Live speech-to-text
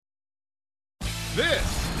This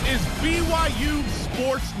is BYU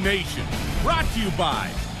Sports Nation, brought to you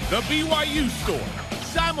by the BYU Store,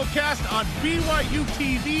 simulcast on BYU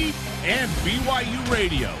TV and BYU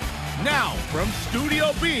Radio. Now, from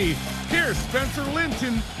Studio B, here's Spencer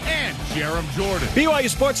Linton and Jerem Jordan. BYU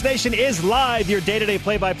Sports Nation is live, your day-to-day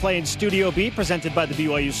play-by-play in Studio B, presented by the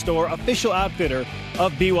BYU Store, official outfitter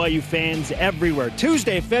of BYU fans everywhere.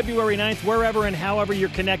 Tuesday, February 9th, wherever and however you're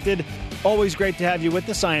connected. Always great to have you with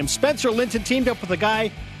us. I am Spencer Linton, teamed up with a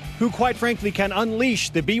guy who, quite frankly, can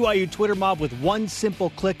unleash the BYU Twitter mob with one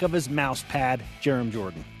simple click of his mouse pad, Jerem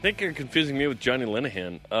Jordan. I think you're confusing me with Johnny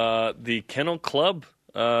Linehan. The Kennel Club,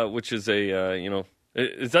 which is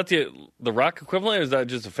is that the Rock equivalent, or is that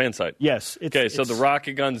just a fan site? Yes. So the Rock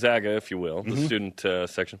at Gonzaga, if you will, the student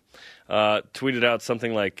section, tweeted out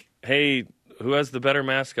something like, hey, who has the better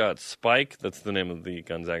mascot, Spike? That's the name of the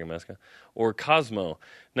Gonzaga mascot. Or Cosmo.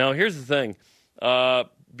 Now, here's the thing.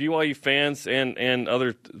 BYU fans and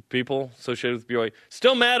other people associated with BYU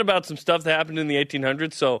still mad about some stuff that happened in the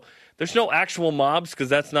 1800s. So there's no actual mobs because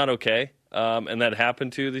that's not okay. And that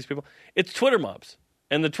happened to these people. It's Twitter mobs.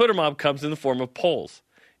 And the Twitter mob comes in the form of polls.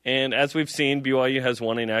 And as we've seen, BYU has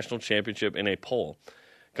won a national championship in a poll.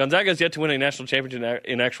 Gonzaga has yet to win a national championship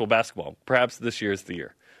in actual basketball. Perhaps this year is the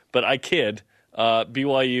year. But I kid.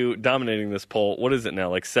 BYU dominating this poll. What is it now,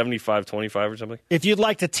 like 75-25 or something? If you'd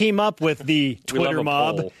like to team up with the Twitter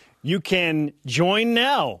mob, poll. You can join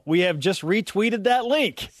now. We have just retweeted that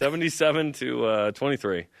link.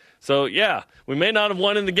 77-23. So, yeah, we may not have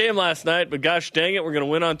won in the game last night, but gosh dang it, we're going to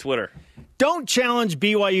win on Twitter. Don't challenge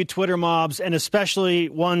BYU Twitter mobs, and especially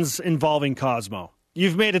ones involving Cosmo.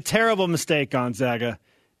 You've made a terrible mistake, Gonzaga.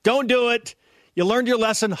 Don't do it. You learned your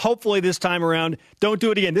lesson, hopefully this time around. Don't do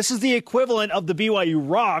it again. This is the equivalent of the BYU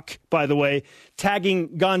Rock, by the way,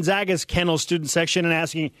 tagging Gonzaga's Kennel student section and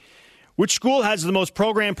asking, which school has the most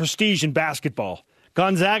program prestige in basketball,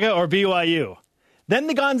 Gonzaga or BYU? Then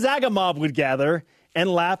the Gonzaga mob would gather and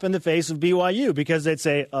laugh in the face of BYU because they'd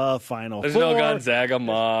say, Final There's Four. No Gonzaga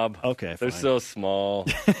mob. Okay, They're fine. so small.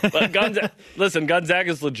 But listen,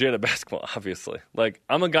 Gonzaga's legit at basketball, obviously. Like,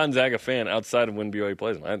 I'm a Gonzaga fan outside of when BYU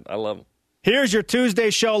plays them. I love them. Here's your Tuesday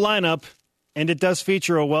show lineup, and it does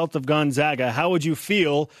feature a wealth of Gonzaga. How would you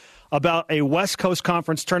feel about a West Coast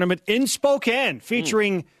Conference tournament in Spokane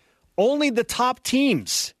featuring only the top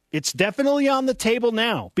teams? It's definitely on the table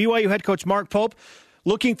now. BYU head coach Mark Pope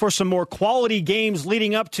looking for some more quality games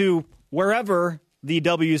leading up to wherever the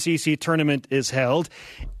WCC tournament is held.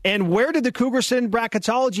 And where did the Cougars send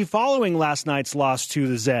bracketology following last night's loss to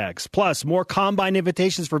the Zags? Plus, more combine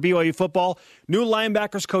invitations for BYU football. New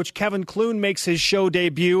linebackers coach Kevin Clune makes his show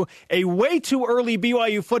debut. A way too early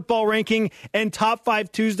BYU football ranking. And Top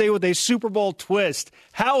 5 Tuesday with a Super Bowl twist.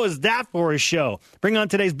 How is that for a show? Bring on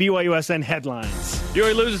today's BYUSN headlines.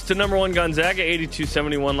 BYU loses to number 1 Gonzaga,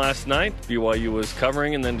 82-71 last night. BYU was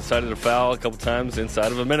covering and then decided to foul a couple times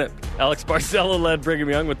inside of a minute. Alex Barcelo led Brigham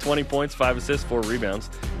Young with 20 points, 5 assists, 4 rebounds.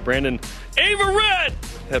 Brandon Averett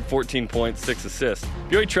had 14 points, 6 assists.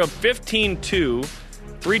 BYU trailed 15-2,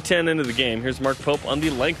 3:10 into the game. Here's Mark Pope on the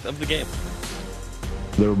length of the game.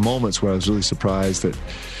 There were moments where I was really surprised that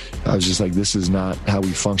I was just like, this is not how we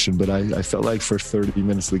function. But I felt like for 30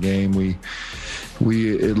 minutes of the game, we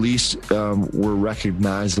at least were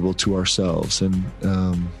recognizable to ourselves. And,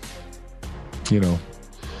 the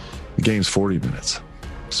game's 40 minutes.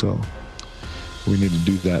 So we need to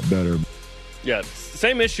do that better. Yeah,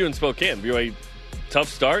 same issue in Spokane. BYU, tough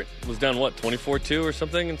start. Was down, 24-2 or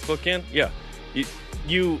something in Spokane? Yeah.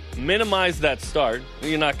 You minimize that start.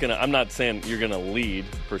 You're not going to – I'm not saying you're going to lead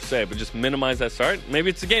per se, but just minimize that start.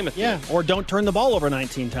 Maybe it's a game at the end. Or don't turn the ball over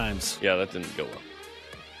 19 times. Yeah, that didn't go well.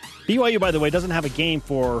 BYU, by the way, doesn't have a game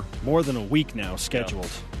for more than a week now scheduled.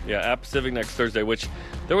 Yeah, at Pacific next Thursday, which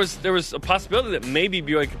there was a possibility that maybe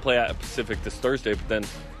BYU could play at Pacific this Thursday, but then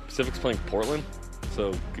Pacific's playing Portland.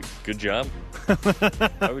 So, good job.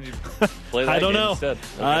 Why would you play that game instead?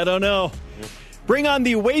 Okay. I don't know. Yeah. Bring on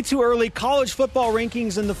the way too early college football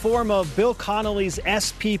rankings in the form of Bill Connolly's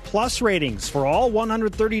SP Plus ratings for all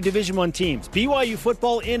 130 Division I teams. BYU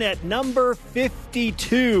football in at number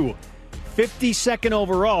 52. 52nd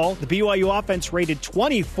overall. The BYU offense rated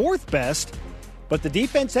 24th best, but the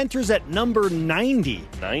defense enters at number 90.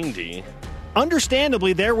 90?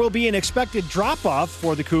 Understandably, there will be an expected drop-off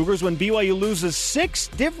for the Cougars when BYU loses 6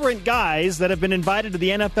 different guys that have been invited to the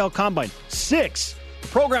NFL Combine. 6. The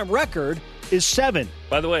program record is 7.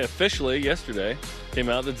 By the way, officially yesterday came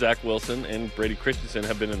out that Zach Wilson and Brady Christensen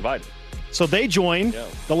have been invited. So they join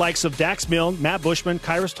the likes of Dax Milne, Matt Bushman,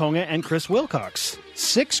 Kairos Tonga, and Chris Wilcox.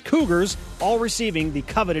 6 Cougars all receiving the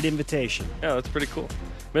coveted invitation. Yeah, that's pretty cool.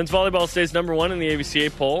 Men's volleyball stays number 1 in the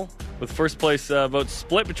AVCA poll. with first place votes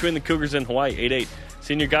split between the Cougars and Hawaii, 8-8.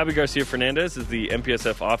 Senior Gabi Garcia-Fernandez is the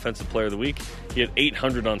MPSF Offensive Player of the Week. He had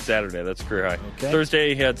 800 on Saturday. That's career high. Okay.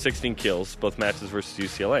 Thursday, he had 16 kills, both matches versus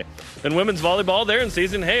UCLA. Then women's volleyball there in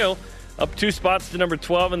season. Heyo up 2 spots to number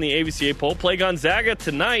 12 in the AVCA poll. Play Gonzaga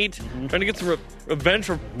tonight. Trying to get some revenge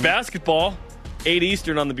for basketball. 8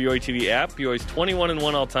 Eastern on the BYU TV app. BYU's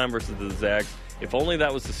 21-1 all-time versus the Zags. If only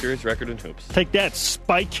that was the series record in hoops. Take that,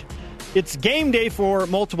 Spike. It's game day for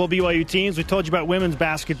multiple BYU teams. We told you about women's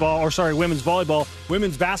volleyball,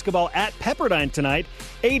 women's basketball at Pepperdine tonight.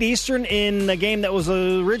 8 Eastern in a game that was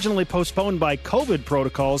originally postponed by COVID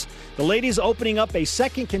protocols. The ladies opening up a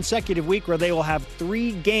second consecutive week where they will have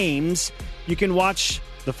 3 games. You can watch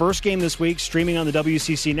the first game this week streaming on the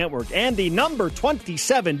WCC network. And the number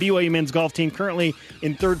 27 BYU men's golf team currently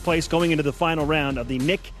in third place going into the final round of the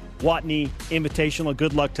Nick Watney Invitational.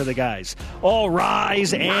 Good luck to the guys. All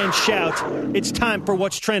rise and shout. It's time for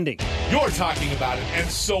What's Trending. You're talking about it, and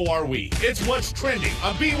so are we. It's What's Trending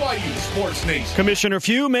on BYU Sports Nation. Commissioner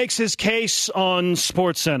Few makes his case on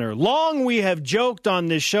SportsCenter. Long we have joked on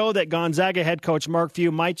this show that Gonzaga head coach Mark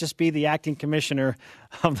Few might just be the acting commissioner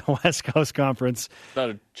of the West Coast Conference.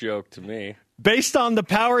 Not a joke to me. Based on the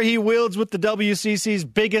power he wields with the WCC's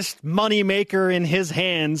biggest moneymaker in his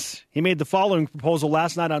hands, he made the following proposal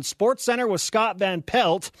last night on SportsCenter with Scott Van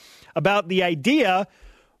Pelt about the idea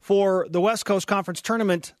for the West Coast Conference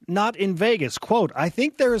tournament not in Vegas. Quote, I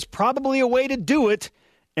think there is probably a way to do it,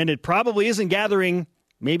 and it probably isn't gathering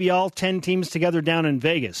maybe all 10 teams together down in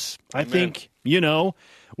Vegas. I think,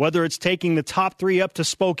 whether it's taking the top 3 up to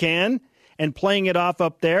Spokane and playing it off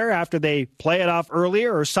up there after they play it off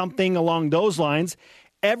earlier or something along those lines.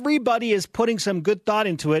 Everybody is putting some good thought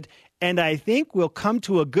into it, and I think we'll come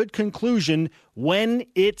to a good conclusion when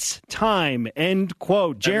it's time. End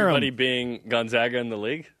quote. Jerem. Everybody being Gonzaga in the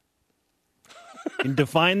league? And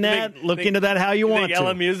define that. Look into that how you want to.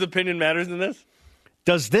 LMU's opinion matters in this?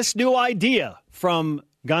 Does this new idea from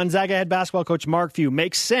Gonzaga head basketball coach Mark Few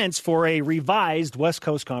makes sense for a revised West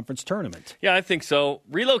Coast Conference tournament? Yeah, I think so.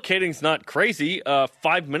 Relocating's not crazy.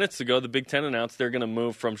 5 minutes ago, the Big Ten announced they're going to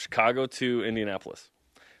move from Chicago to Indianapolis.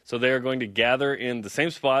 So they are going to gather in the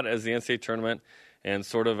same spot as the NCAA tournament and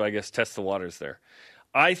sort of, I guess, test the waters there.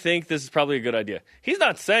 I think this is probably a good idea. He's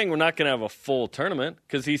not saying we're not going to have a full tournament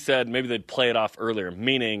because he said maybe they'd play it off earlier,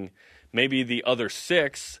 meaning maybe the other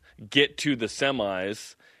 6 get to the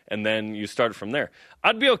semis and then you start from there.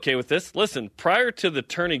 I'd be okay with this. Listen, prior to the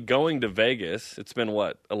tourney going to Vegas, it's been,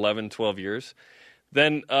 11, 12 years?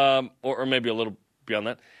 Then, or maybe a little beyond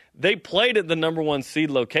that. They played at the number 1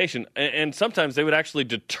 seed location, and sometimes they would actually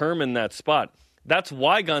determine that spot. That's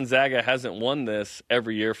why Gonzaga hasn't won this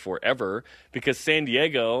every year forever, because San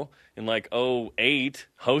Diego in 2008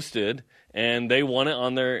 hosted, and they won it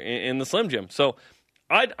on their in the Slim Jim. So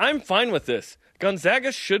I'm fine with this.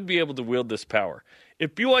 Gonzaga should be able to wield this power.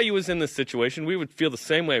 If BYU was in this situation, we would feel the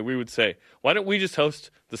same way. We would say, why don't we just host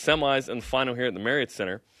the semis and the final here at the Marriott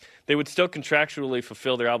Center? They would still contractually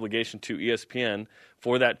fulfill their obligation to ESPN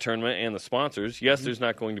for that tournament and the sponsors. Yes, there's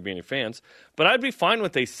not going to be any fans, but I'd be fine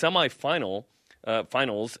with a semifinal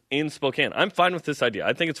finals in Spokane. I'm fine with this idea.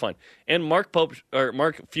 I think it's fine. And Mark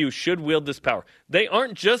Few should wield this power. They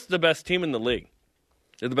aren't just the best team in the league.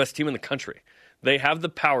 They're the best team in the country. They have the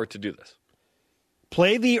power to do this.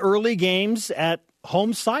 Play the early games at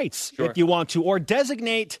home sites if you want to, or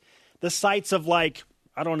designate the sites of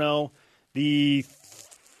the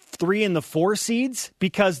 3 and the 4 seeds,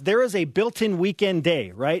 because there is a built-in weekend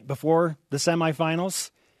day right before the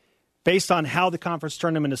semifinals based on how the conference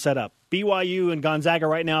tournament is set up. BYU and Gonzaga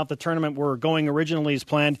right now, if the tournament were going originally as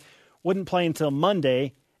planned, wouldn't play until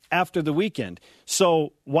Monday after the weekend.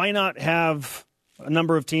 So why not have a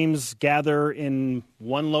number of teams gather in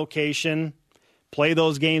one location, play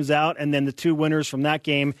those games out, and then the 2 winners from that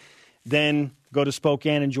game then go to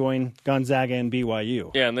Spokane and join Gonzaga and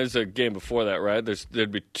BYU. Yeah, and there's a game before that, right?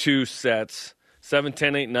 There'd be 2 sets, 7,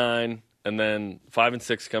 10, 8, 9, and then 5 and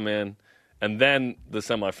 6 come in, and then the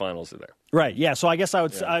semifinals are there. Right, yeah. So I guess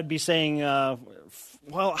I'd be saying, I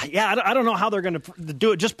don't know how they're going to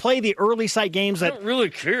do it. Just play the early site games at I don't really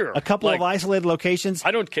care. A couple of isolated locations.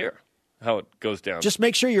 I don't care how it goes down. Just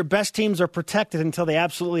make sure your best teams are protected until they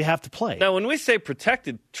absolutely have to play. Now, when we say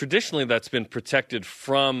protected, traditionally that's been protected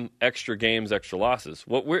from extra games, extra losses.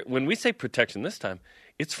 When we say protection this time,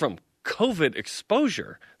 it's from COVID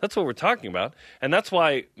exposure. That's what we're talking about. And that's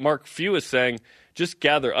why Mark Few is saying, just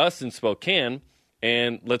gather us in Spokane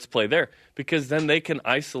and let's play there. Because then they can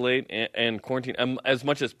isolate and quarantine as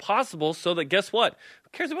much as possible so that, guess what?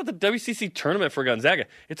 Who cares about the WCC tournament for Gonzaga?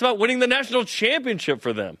 It's about winning the national championship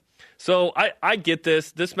for them. So I get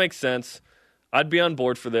this. This makes sense. I'd be on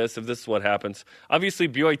board for this if this is what happens. Obviously,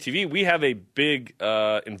 BYU TV, we have a big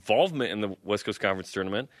involvement in the West Coast Conference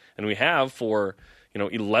Tournament, and we have for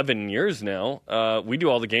 11 years now. We do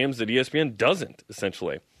all the games that ESPN doesn't,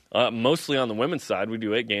 essentially. Mostly on the women's side, we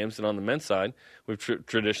do 8 games, and on the men's side, we've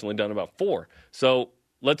traditionally done about 4. So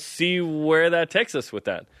let's see where that takes us with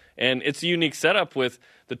that. And it's a unique setup with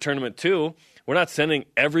the tournament, too. We're not sending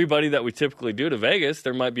everybody that we typically do to Vegas.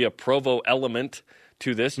 There might be a Provo element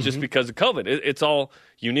to this just because of COVID. It's all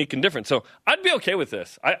unique and different. So I'd be okay with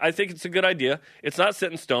this. I think it's a good idea. It's not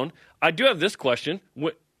set in stone. I do have this question.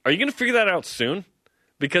 Are you going to figure that out soon?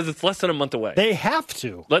 Because it's less than a month away. They have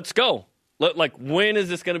to. Let's go. When is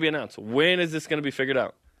this going to be announced? When is this going to be figured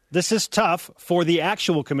out? This is tough for the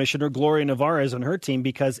actual commissioner, Gloria Nevarez, and her team,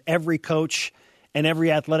 because every coach and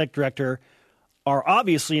every athletic director are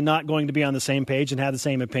obviously not going to be on the same page and have the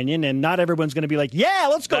same opinion, and not everyone's going to be like, yeah,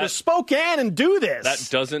 let's go to Spokane and do this. That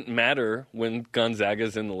doesn't matter when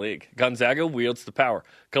Gonzaga's in the league. Gonzaga wields the power.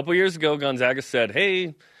 A couple years ago, Gonzaga said,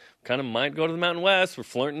 hey, kind of might go to the Mountain West. We're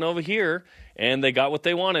flirting over here. And they got what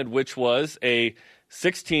they wanted, which was a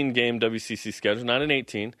 16-game WCC schedule, not an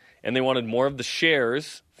 18, and they wanted more of the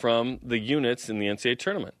shares from the units in the NCAA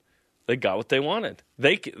tournament. They got what they wanted.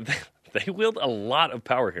 They wield a lot of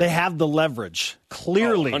power here. They have the leverage,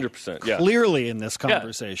 clearly. 100%, yeah. Clearly in this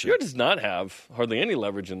conversation. BYU does not have hardly any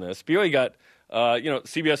leverage in this. BYU got,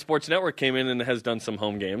 CBS Sports Network came in and has done some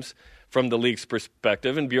home games from the league's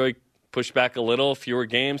perspective, and BYU pushed back a little, fewer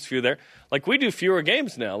games, few there. Like, we do fewer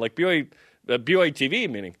games now, like BYU TV,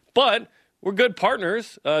 meaning. But we're good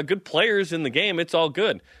partners, good players in the game. It's all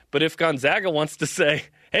good. But if Gonzaga wants to say,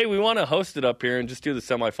 hey, we want to host it up here and just do the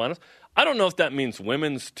semifinals, I don't know if that means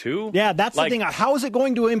women's too. Yeah, that's the thing. How is it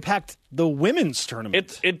going to impact the women's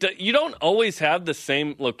tournament? You don't always have the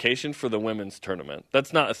same location for the women's tournament.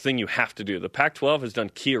 That's not a thing you have to do. The Pac-12 has done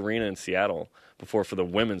Key Arena in Seattle before for the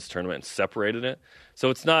women's tournament and separated it. So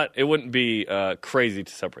it wouldn't be crazy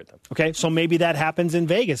to separate them. Okay, so maybe that happens in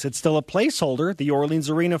Vegas. It's still a placeholder, the Orleans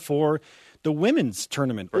Arena, for the women's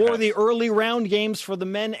tournament. Perhaps. Or the early round games for the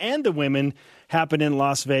men and the women happen in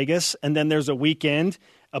Las Vegas, and then there's a weekend,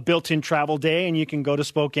 a built-in travel day, and you can go to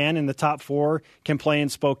Spokane, and the top 4 can play in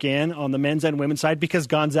Spokane on the men's and women's side because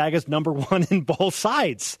Gonzaga's number 1 in both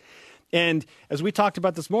sides. And as we talked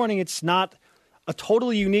about this morning, it's not a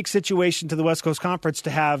totally unique situation to the West Coast Conference to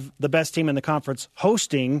have the best team in the conference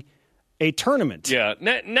hosting a tournament. Yeah,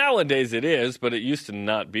 nowadays it is, but it used to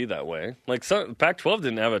not be that way. Like, Pac-12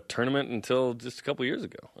 didn't have a tournament until just a couple years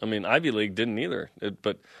ago. I mean, Ivy League didn't either,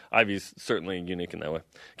 but Ivy's certainly unique in that way.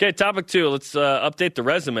 Okay, topic 2. Let's update the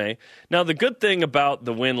resume. Now, the good thing about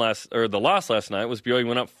the loss last night was BYU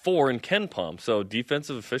went up 4 in KenPom, so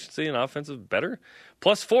defensive efficiency and offensive better.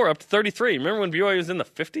 +4 up to 33. Remember when BYU was in the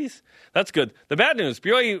 50s? That's good. The bad news,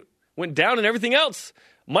 BYU went down in everything else.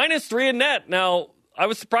 -3 in net. Now, I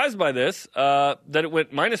was surprised by this, that it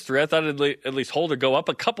went -3. I thought it'd at least hold or go up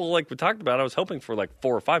a couple like we talked about. I was hoping for like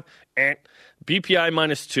 4 or 5. BPI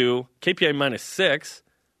 -2, KPI -6.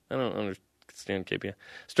 I don't understand KPI.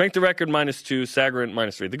 Strength of record -2, Sagarin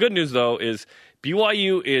 -3. The good news, though, is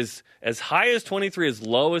BYU is as high as 23, as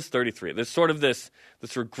low as 33. There's sort of this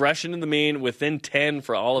regression in the mean within 10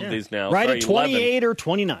 for all of these now. Right at 28 or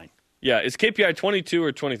 29. Yeah, is KPI 22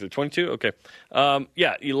 or 23? 22? Okay.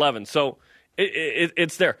 11. So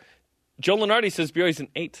it's there. Joe Lunardi says BYU's an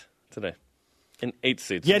 8 today. An 8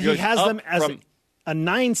 seed. Yet he has them as a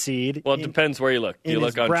 9 seed. Well, it depends where you look. Do you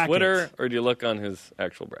look on Twitter or do you look on his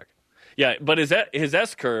actual bracket? Yeah, but his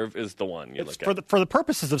S curve is the one you look at. For the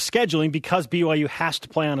purposes of scheduling, because BYU has to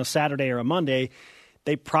play on a Saturday or a Monday,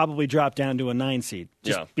 they probably drop down to a 9 seed.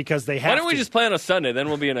 Because they have to. Why don't we just play on a Sunday? Then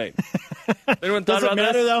we'll be an 8. Anyone thought about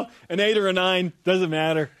that? Doesn't matter, though. An 8 or a 9 doesn't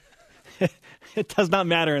matter. It does not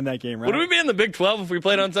matter in that game, right? Would we be in the Big 12 if we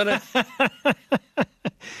played on Sunday?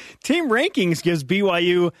 Team Rankings gives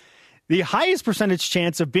BYU the highest percentage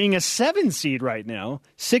chance of being a 7 seed right now,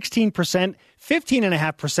 16%,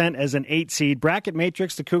 15.5% as an 8 seed. Bracket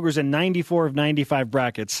Matrix, the Cougars in 94 of 95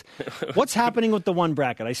 brackets. What's happening with the 1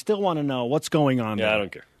 bracket? I still want to know what's going on there. I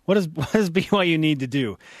don't care. What does BYU need to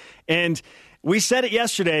do? And we said it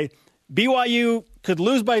yesterday, BYU could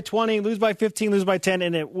lose by 20, lose by 15, lose by 10,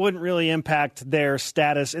 and it wouldn't really impact their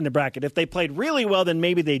status in the bracket. If they played really well, then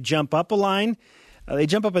maybe they jump up a line. They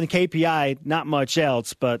jump up in KPI, not much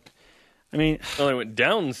else, but, I mean... Well, they went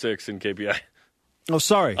down 6 in KPI. Oh,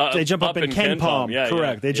 sorry. They jump up in KenPom. Yeah,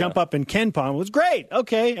 correct. They jump up in KenPom. It was great.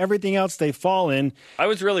 Okay, everything else they fall in. I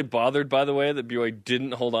was really bothered, by the way, that BYU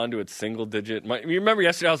didn't hold on to its single digit. You remember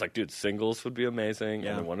yesterday, I was like, dude, singles would be amazing.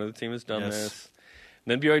 Yeah. Only one of the team has done this.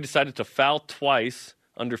 And then BYU decided to foul twice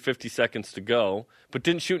under 50 seconds to go, but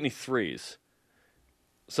didn't shoot any threes.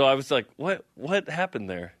 So I was like, what happened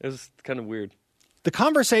there? It was kind of weird. The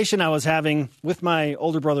conversation I was having with my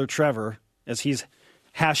older brother Trevor, as he's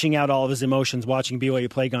hashing out all of his emotions watching BYU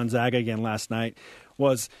play Gonzaga again last night,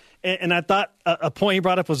 was, and I thought a point he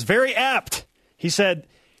brought up was very apt. He said,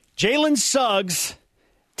 Jalen Suggs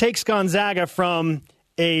takes Gonzaga from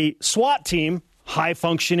a SWAT team, high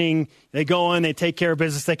functioning, they go in, they take care of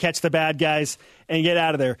business, they catch the bad guys and get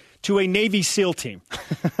out of there, to a Navy SEAL team.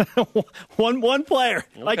 one player.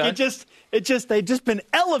 Okay. Like they've just been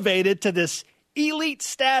elevated to this elite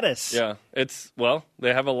status. Yeah,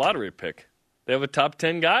 they have a lottery pick. They have a top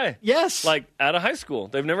 10 guy. Yes. Like out of high school.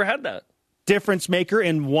 They've never had that. Difference maker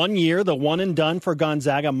in 1 year, the one and done for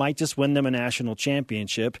Gonzaga might just win them a national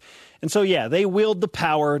championship. And so, yeah, they wield the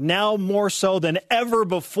power now more so than ever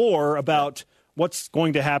before about what's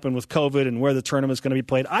going to happen with COVID and where the tournament's going to be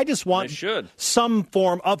played. I just want some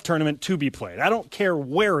form of tournament to be played. I don't care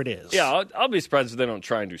where it is. Yeah, I'll be surprised if they don't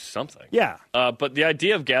try and do something. Yeah. But the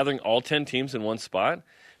idea of gathering all 10 teams in one spot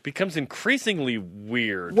becomes increasingly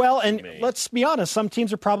weird. Well, and let's be honest, some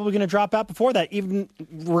teams are probably going to drop out before that, even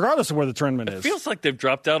regardless of where the tournament is. It feels like they've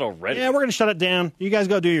dropped out already. Yeah, we're going to shut it down. You guys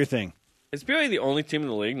go do your thing. Is BYU the only team in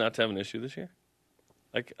the league not to have an issue this year?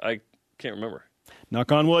 I can't remember.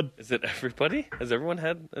 Knock on wood. Is it everybody? Has everyone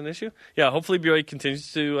had an issue? Yeah, hopefully BYU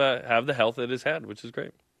continues to have the health it has had, which is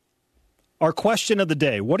great. Our question of the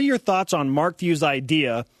day, what are your thoughts on Mark View's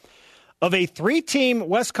idea of a 3-team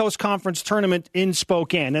West Coast Conference tournament in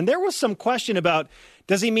Spokane? And there was some question about,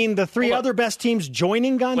 does he mean the three other best teams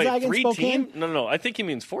joining Gonzaga in Spokane? No. I think he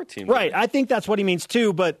means 4 teams. Right. I think that's what he means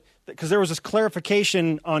too, but because there was this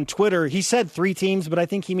clarification on Twitter. He said 3 teams, but I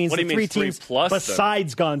think he means the 3 teams plus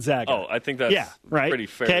besides Gonzaga. Oh, I think that's pretty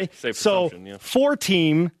fair. Okay. Safe so assumption. Yeah.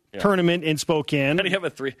 4-team tournament in Spokane. How do you have a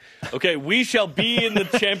 3? Okay, we shall be in the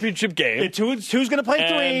championship game. Who's going to play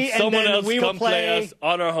 3? And someone else come play us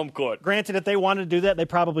on our home court. Granted, if they wanted to do that, they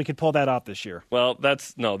probably could pull that off this year. Well,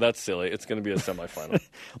 that's silly. It's going to be a semifinal.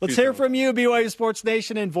 Let's hear from you, BYU Sports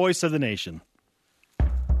Nation and Voice of the Nation.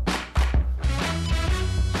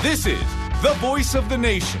 This is the Voice of the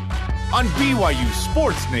Nation on BYU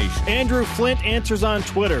Sports Nation. Andrew Flint answers on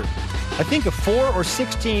Twitter. I think a 4 or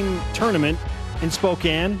 6 team tournament in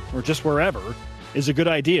Spokane, or just wherever, is a good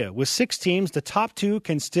idea. With 6 teams, the top 2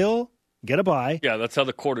 can still get a bye. Yeah, that's how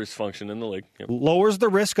the quarters function in the league. Yep. Lowers the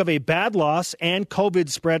risk of a bad loss and COVID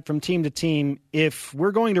spread from team to team. If we're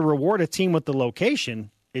going to reward a team with the location,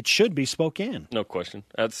 it should be Spokane. No question.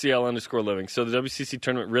 At CL_living. So the WCC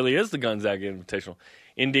tournament really is the Gonzaga Invitational.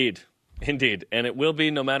 Indeed. And it will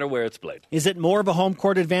be no matter where it's played. Is it more of a home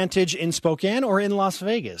court advantage in Spokane or in Las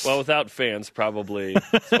Vegas? Well, without fans, probably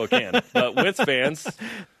Spokane. But with fans,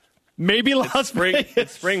 maybe Las Vegas.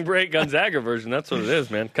 It's spring break Gonzaga version. That's what it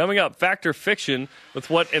is, man. Coming up, Fact or Fiction with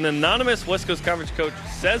what an anonymous West Coast Conference coach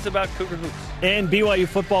says about Cougar hoops. And BYU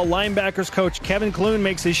football linebackers coach Kevin Clune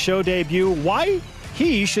makes his show debut. Why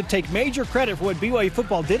he should take major credit for what BYU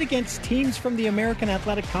football did against teams from the American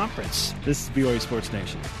Athletic Conference. This is BYU Sports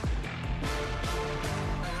Nation.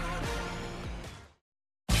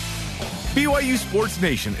 BYU Sports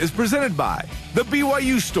Nation is presented by The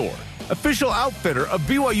BYU Store, official outfitter of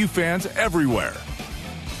BYU fans everywhere.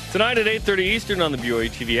 Tonight at 8:30 Eastern on the BYU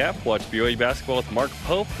TV app, watch BYU basketball with Mark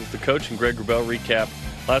Pope as the coach and Greg Wrubell recap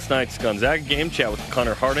last night's Gonzaga game, chat with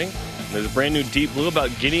Connor Harding. And there's a brand new Deep Blue about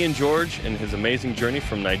Gideon George and his amazing journey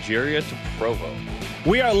from Nigeria to Provo.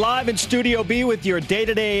 We are live in Studio B with your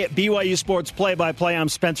day-to-day BYU Sports play-by-play. I'm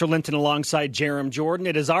Spencer Linton alongside Jerem Jordan.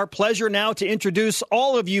 It is our pleasure now to introduce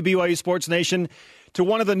all of you, BYU Sports Nation, to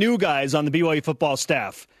one of the new guys on the BYU football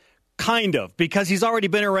staff. Kind of, because he's already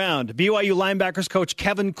been around. BYU linebackers coach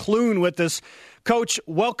Kevin Clune with us. Coach,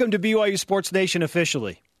 welcome to BYU Sports Nation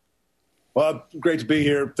officially. Well, great to be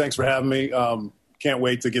here. Thanks for having me. Can't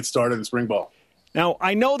wait to get started in spring ball. Now,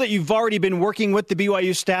 I know that you've already been working with the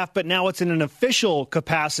BYU staff, but now it's in an official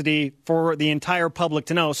capacity for the entire public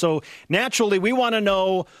to know. So naturally, we want to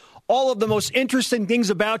know all of the most interesting things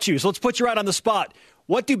about you. So let's put you right on the spot.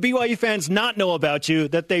 What do BYU fans not know about you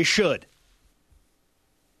that they should?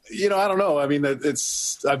 I don't know. I mean,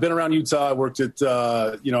 I've been around Utah. I worked at,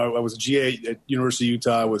 I was a GA at University of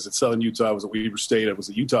Utah. I was at Southern Utah. I was at Weber State. I was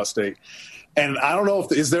at Utah State. And I don't know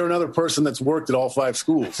is there another person that's worked at all 5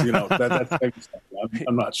 schools?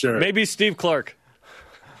 I'm not sure. Maybe Steve Clark.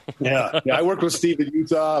 Yeah, I worked with Steve at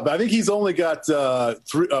Utah, but I think he's only got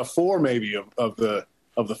 4 maybe of the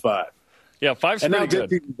 5. Yeah, 5's and pretty now good.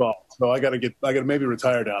 Dixie's involved, so I got to maybe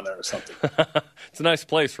retire down there or something. It's a nice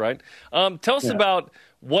place, right? Tell us about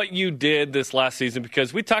what you did this last season,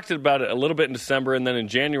 because we talked about it a little bit in December, and then in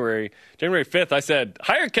January 5th, I said,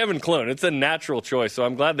 hire Kevin Clune. It's a natural choice, so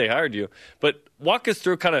I'm glad they hired you. But walk us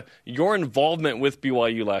through kind of your involvement with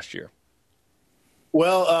BYU last year.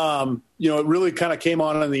 Well, it really kind of came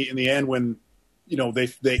on in the end when,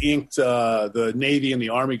 they inked the Navy and the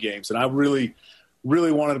Army games, and I really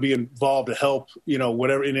wanted to be involved to help,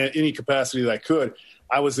 whatever in any capacity that I could.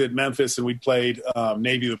 I was at Memphis and we played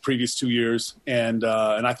Navy the previous 2 years, and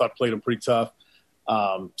I thought played them pretty tough.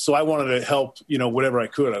 So I wanted to help, whatever I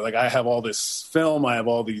could. I have all this film, I have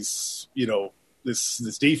all these,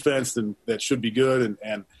 this defense that should be good,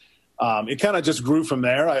 and it kind of just grew from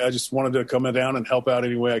there. I just wanted to come down and help out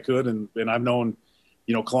any way I could, and I've known,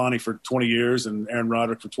 Kalani for 20 years and Aaron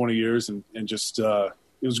Roderick for 20 years, and just it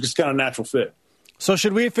was just kind of a natural fit. So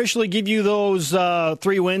should we officially give you those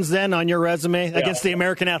 3 wins then on your resume against the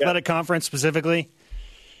American Athletic Conference specifically?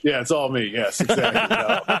 Yeah, it's all me. Yes,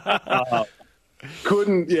 exactly.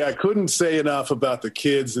 Couldn't say enough about the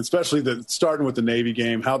kids, especially starting with the Navy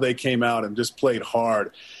game, how they came out and just played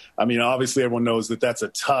hard. I mean, obviously everyone knows that that's a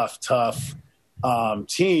tough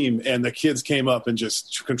team, and the kids came up and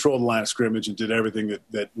just controlled the line of scrimmage and did everything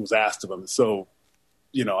that was asked of them. So,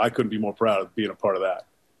 I couldn't be more proud of being a part of that.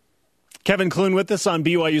 Kevin Clune with us on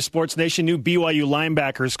BYU Sports Nation, new BYU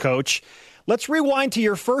linebackers coach. Let's rewind to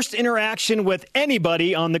your first interaction with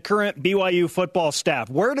anybody on the current BYU football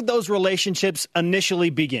staff. Where did those relationships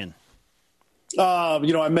initially begin?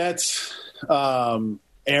 I met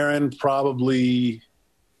Aaron probably,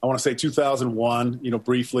 I want to say 2001,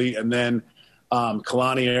 briefly. And then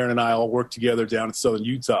Kalani, Aaron, and I all worked together down in Southern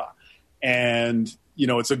Utah. And,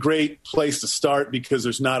 it's a great place to start because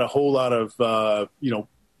there's not a whole lot of,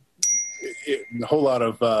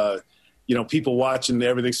 people watching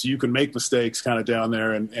everything, so you can make mistakes kind of down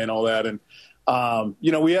there and all that. And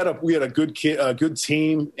we had a good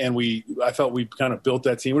team, and I felt we kind of built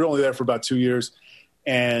that team. We were only there for about 2 years,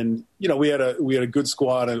 and we had a good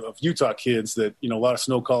squad of Utah kids that a lot of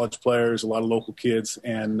Snow College players, a lot of local kids,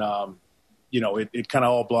 and it kind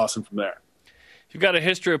of all blossomed from there. You've got a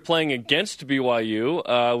history of playing against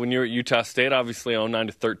BYU when you were at Utah State, obviously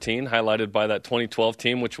 09-13, highlighted by that 2012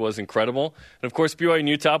 team, which was incredible. And, of course, BYU and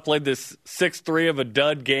Utah played this 6-3 of a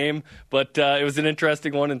dud game, but it was an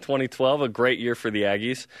interesting one in 2012, a great year for the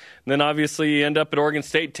Aggies. And then, obviously, you end up at Oregon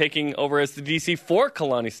State taking over as the DC for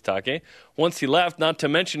Kalani Sitake once he left, not to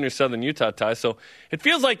mention your Southern Utah ties. So it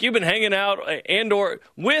feels like you've been hanging out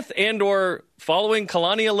with following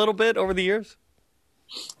Kalani a little bit over the years.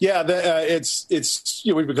 Yeah, it's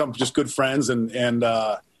we've become just good friends, and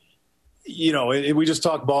we just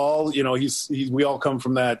talk ball. We all come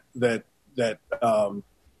from that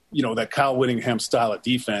Kyle Whittingham style of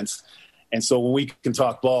defense, and so when we can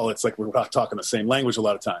talk ball, it's like we're not talking the same language a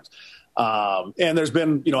lot of times. And there's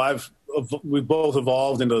been we've both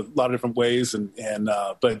evolved into a lot of different ways,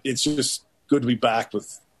 but it's just good to be back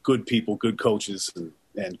with good people, good coaches,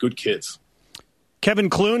 and good kids. Kevin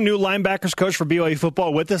Clune, new linebackers coach for BYU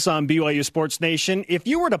football, with us on BYU Sports Nation. If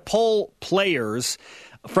you were to poll players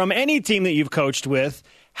from any team that you've coached with,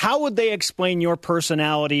 how would they explain your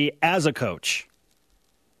personality as a coach?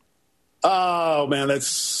 Oh, man, I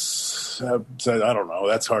don't know.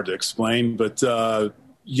 That's hard to explain. But,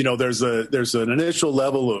 there's an initial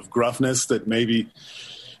level of gruffness that maybe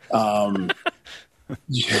that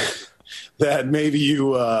maybe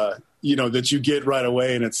that you get right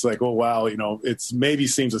away, and it's like, oh, wow, it's maybe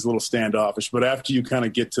seems a little standoffish. But after you kind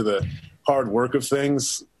of get to the hard work of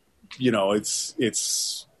things,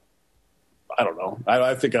 it's I don't know.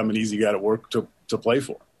 I think I'm an easy guy to work to play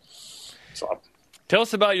for. So. Tell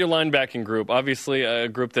us about your linebacking group. Obviously, a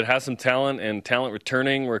group that has some talent and talent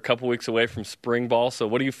returning. We're a couple weeks away from spring ball. So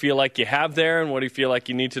what do you feel like you have there, and what do you feel like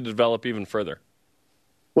you need to develop even further?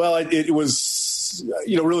 Well, it was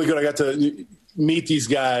really good. I got to meet these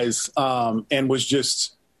guys and was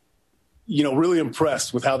just really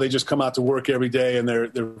impressed with how they just come out to work every day, and they're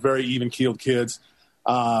very even-keeled kids.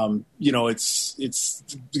 It's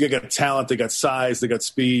they got talent, they got size, they got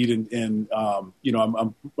speed, and I'm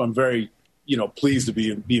very pleased to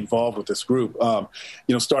be involved with this group.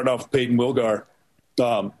 Starting off with Peyton Wilgar,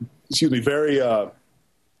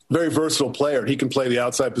 very versatile player. He can play the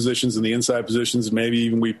outside positions and the inside positions, and maybe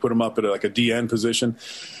even we put him up at a DN position.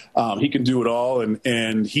 He can do it all,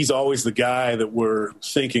 and he's always the guy that we're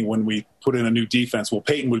thinking when we put in a new defense. Well,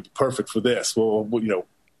 Peyton would be perfect for this. Well,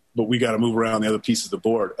 but we got to move around the other pieces of the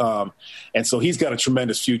board. And so he's got a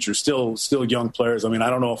tremendous future. Still young players. I mean, I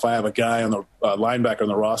don't know if I have a guy on the linebacker on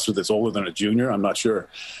the roster that's older than a junior. I'm not sure.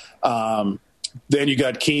 Then you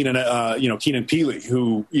got Keenan Pili,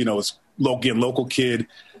 who, is local kid,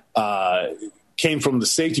 came from the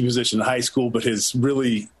safety position in high school, but has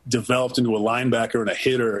really developed into a linebacker and a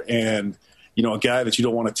hitter and, a guy that you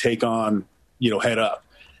don't want to take on, head up.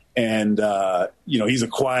 And, he's a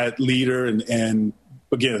quiet leader and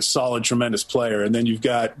again, a solid, tremendous player. And then you've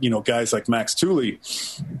got, guys like Max Tooley,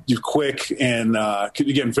 you're quick and,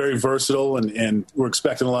 again, very versatile and we're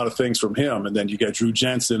expecting a lot of things from him. And then you got Drew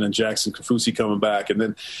Jensen and Jackson Kafusi coming back. And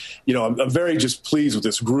then, I'm very just pleased with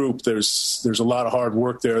this group. There's a lot of hard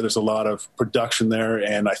work there. There's a lot of production there.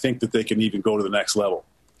 And I think that they can even go to the next level.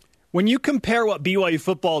 When you compare what BYU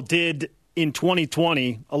football did in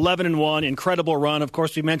 2020, 11-1, incredible run. Of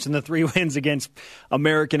course, we mentioned the 3 wins against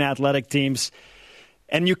American athletic teams.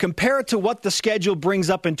 And you compare it to what the schedule brings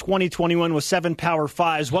up in 2021 with 7 Power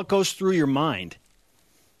 5s, what goes through your mind?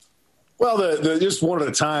 Well, just one at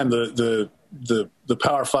a time, the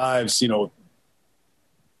Power 5s,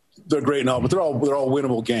 they're great and all, but they're all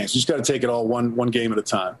winnable games. You just got to take it all one game at a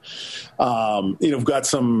time. We've got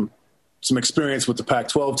some experience with the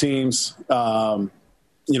Pac-12 teams. Got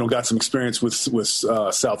some experience with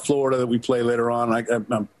South Florida that we play later on.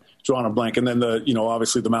 I'm drawing a blank, and then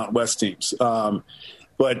obviously the Mountain West teams.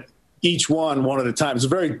 But each one at a time. It's a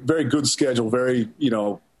very, very good schedule, very,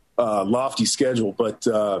 lofty schedule. But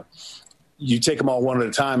you take them all one at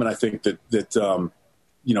a time, and I think that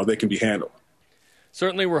they can be handled.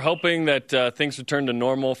 Certainly we're hoping that things return to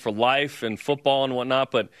normal for life and football and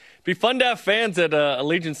whatnot. But it'd be fun to have fans at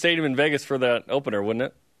Allegiant Stadium in Vegas for that opener, wouldn't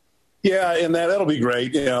it? Yeah, and that'll be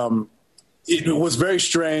great. It was very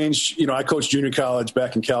strange. I coached junior college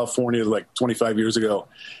back in California like 25 years ago.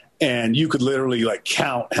 And you could literally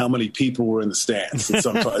count how many people were in the stands at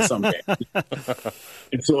some game.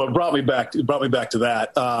 And so it brought me back to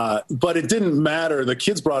that. But it didn't matter. The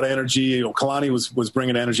kids brought energy. Kalani was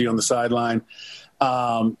bringing energy on the sideline.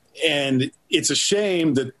 And it's a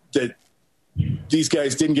shame that these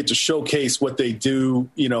guys didn't get to showcase what they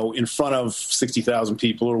do, in front of 60,000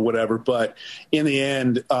 people or whatever. But in the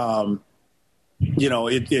end,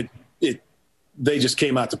 they just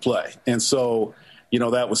came out to play. And so,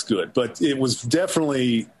 that was good. But it was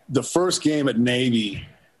definitely the first game at Navy.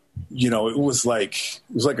 It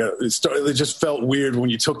just felt weird when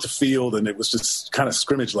you took the field, and it was just kind of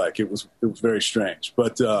scrimmage like. It was very strange.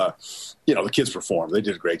 But the kids performed. They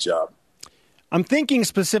did a great job. I'm thinking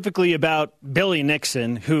specifically about Billy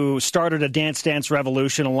Nixon, who started a Dance Dance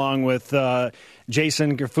Revolution along with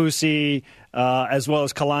Jason Kafusi, as well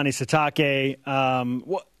as Kalani Sitake.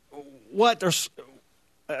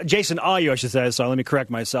 Jason Ayu, I should say. So let me correct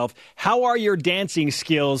myself. How are your dancing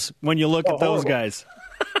skills when you look at those guys?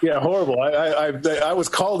 Yeah, horrible. I was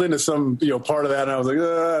called into some part of that, and I was like,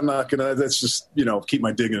 I'm not gonna. That's just keep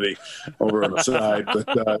my dignity over on the side.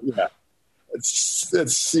 But yeah.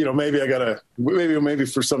 It's maybe I gotta maybe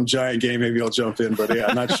for some giant game maybe I'll jump in, but yeah,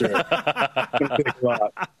 I'm not sure. It's gonna take a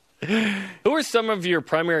lot. Who are some of your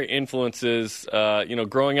primary influences?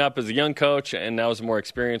 Growing up as a young coach and now as a more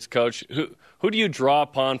experienced coach, who do you draw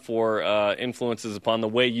upon for influences upon the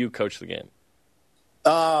way you coach the game?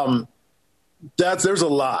 There's a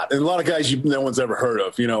lot, and a lot of guys no one's ever heard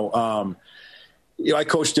of. I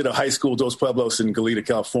coached at a high school, Dos Pueblos in Goleta,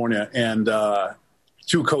 California, and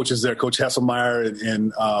 2 coaches there, Coach Hesselmeyer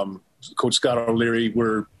and Coach Scott O'Leary,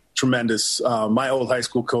 were tremendous. My old high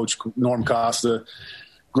school coach, Norm Costa,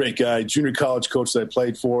 great guy. Junior college coach that I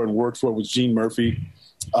played for and worked for was Gene Murphy.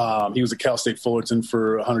 He was at Cal State Fullerton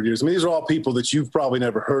for 100 years. I mean, these are all people that you've probably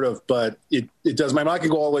never heard of, but it does. I can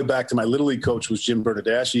go all the way back to my Little League coach was Jim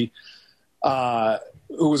Bernardaschi,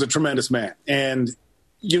 who was a tremendous man. And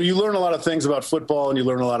you learn a lot of things about football, and you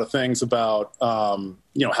learn a lot of things about,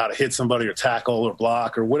 how to hit somebody or tackle or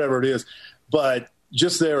block or whatever it is. But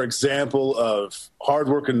just their example of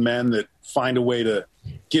hardworking men that find a way to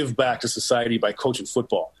give back to society by coaching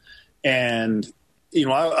football. And,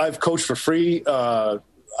 I've coached for free. I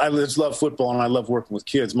just love football, and I love working with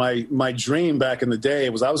kids. My dream back in the day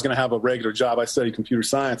was I was going to have a regular job. I studied computer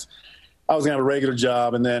science. I was going to have a regular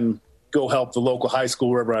job and then go help the local high school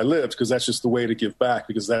wherever I lived, because that's just the way to give back,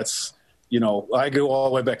 because that's, I go all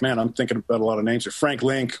the way back, man, I'm thinking about a lot of names. Frank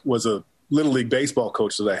Link was a Little League baseball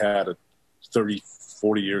coach that I had 30,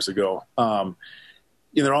 40 years ago.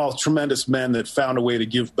 They're all tremendous men that found a way to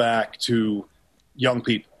give back to young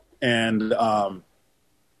people. But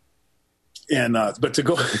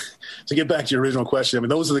to get back to your original question,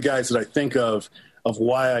 those are the guys that I think of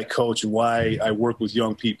why I coach and why I work with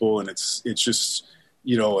young people. And it's just,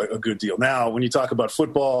 a good deal. Now, when you talk about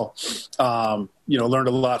football, learned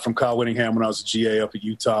a lot from Kyle Whittingham when I was a GA up at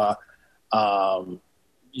Utah.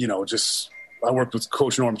 Just I worked with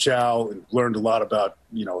Coach Norm Chow and learned a lot about,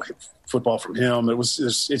 football from him.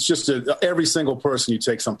 It's just every single person you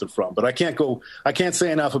take something from. But I can't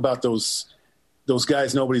say enough about those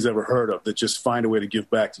guys nobody's ever heard of that just find a way to give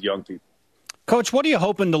back to young people. Coach, what are you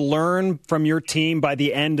hoping to learn from your team by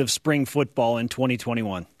the end of spring football in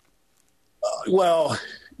 2021?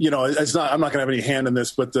 It's not. I'm not going to have any hand in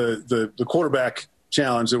this, but the quarterback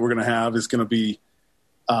challenge that we're going to have is going to be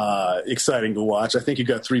exciting to watch. I think you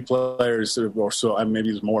got 3 players or so.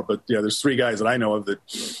 Maybe there's more, but there's 3 guys that I know of that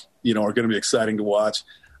are going to be exciting to watch.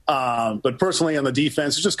 But personally, on the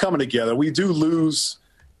defense, it's just coming together. We do lose,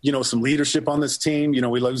 some leadership on this team.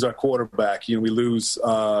 We lose our quarterback. We lose,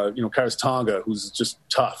 Kairos Tonga, who's just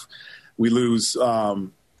tough. We lose, Isaiah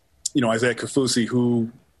Kafusi, who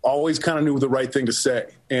always kind of knew the right thing to say,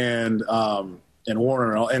 and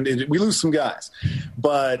Warner, and we lose some guys.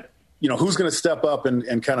 But, who's going to step up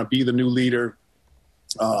and kind of be the new leader?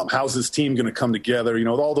 How's this team going to come together?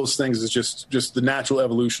 All those things is just the natural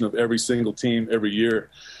evolution of every single team every year.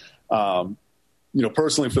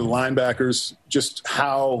 Personally for the linebackers, just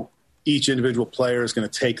how each individual player is going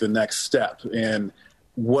to take the next step and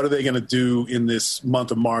what are they going to do in this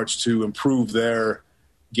month of March to improve their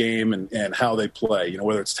game and how they play,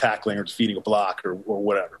 whether it's tackling or defeating a block or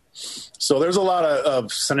whatever. So there's a lot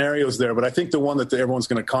of scenarios there, but I think the one that everyone's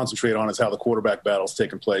going to concentrate on is how the quarterback battle's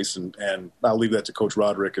taking place, and I'll leave that to Coach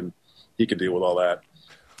Roderick, and he can deal with all that.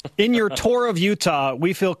 In your tour of Utah,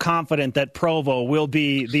 we feel confident that Provo will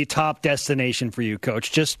be the top destination for you,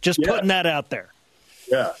 Coach. Just putting that out there.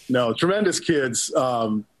 Yeah, no, tremendous kids.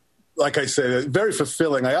 Like I said, very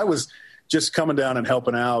fulfilling. I was just coming down and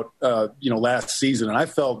helping out, last season, and I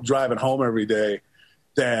felt driving home every day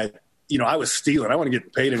that, I was stealing. I wasn't getting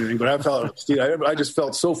paid anything, but I felt like stealing. I just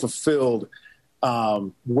felt so fulfilled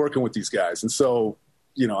working with these guys, and so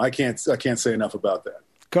I can't say enough about that.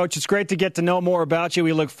 Coach, it's great to get to know more about you.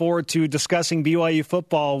 We look forward to discussing BYU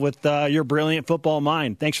football with your brilliant football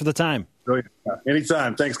mind. Thanks for the time. Brilliant.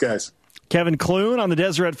 Anytime. Thanks, guys. Kevin Clune on the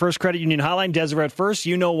Deseret First Credit Union Hotline. Deseret First,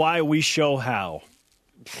 you know why, we show how.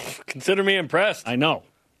 Consider me impressed. I know.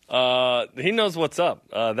 He knows what's up.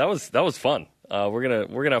 That was fun. We're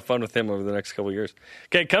gonna have fun with him over the next couple of years.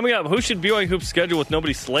 Okay, coming up, who should BYU Hoops schedule with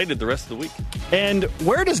nobody slated the rest of the week? And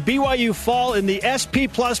where does BYU fall in the SP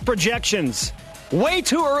Plus projections? Way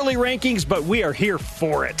too early rankings, but we are here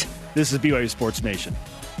for it. This is BYU Sports Nation.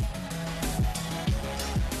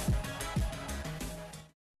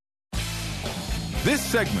 This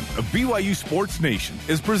segment of BYU Sports Nation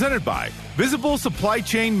is presented by Visible Supply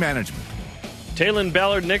Chain Management. Taylon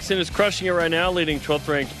Ballard-Nixon is crushing it right now, leading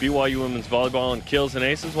 12th-ranked BYU women's volleyball in kills and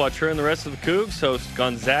aces. Watch her and the rest of the Cougs host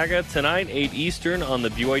Gonzaga tonight, 8 Eastern on the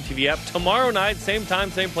BYU TV app. Tomorrow night, same time,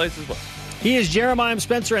 same place as well. He is Jeremiah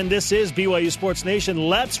Spencer, and this is BYU Sports Nation.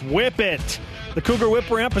 Let's whip it. The Cougar Whip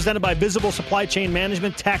Around, presented by Visible Supply Chain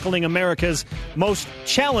Management, tackling America's most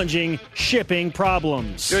challenging shipping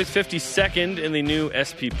problems. BYU's 52nd in the new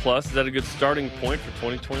SP Plus. Is that a good starting point for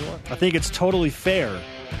 2021? I think it's totally fair.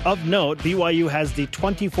 Of note, BYU has the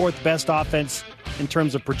 24th best offense in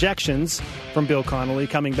terms of projections from Bill Connolly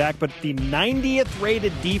coming back, but the 90th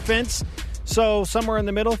rated defense, so somewhere in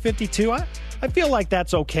the middle, 52. I feel like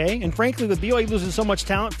that's okay. And frankly, with BYU losing so much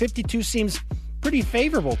talent, 52 seems pretty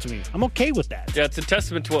favorable to me. I'm okay with that. Yeah, it's a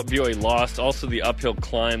testament to what BYU lost. Also, the uphill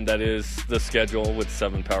climb that is the schedule with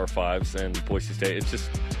 7 Power 5s and Boise State. It's just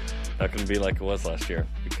not going to be like it was last year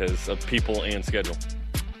because of people and schedule.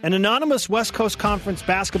 An anonymous West Coast Conference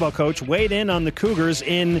basketball coach weighed in on the Cougars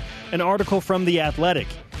in an article from The Athletic.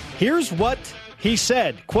 Here's what he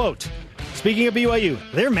said, quote, speaking of BYU,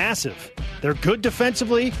 they're massive. They're good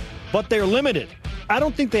defensively, but they're limited. I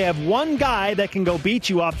don't think they have one guy that can go beat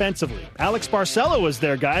you offensively. Alex Barcelo is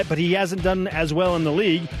their guy, but he hasn't done as well in the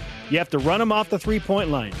league. You have to run him off the three-point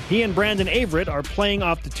line. He and Brandon Averett are playing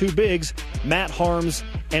off the two bigs, Matt Harms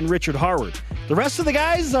and Richard Harward. The rest of the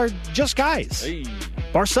guys are just guys. Hey.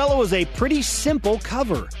 Barcelo is a pretty simple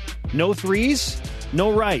cover. No threes,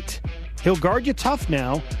 no right. He'll guard you tough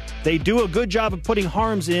now. They do a good job of putting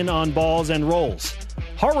Harms in on balls and rolls.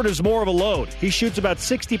 Harward is more of a load. He shoots about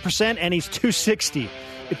 60% and he's 260.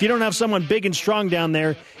 If you don't have someone big and strong down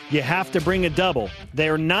there, you have to bring a double.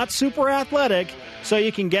 They're not super athletic, so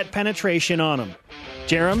you can get penetration on them.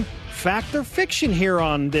 Jerem, fact or fiction here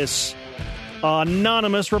on this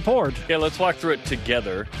anonymous report? Yeah, let's walk through it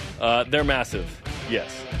together. They're massive.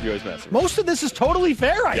 Yes, BYU's massive. Most of this is totally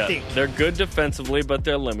fair, I think. They're good defensively, but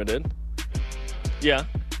they're limited. Yeah.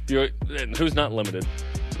 Who's not limited?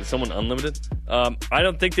 Is someone unlimited? I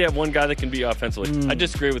don't think they have one guy that can be offensively. I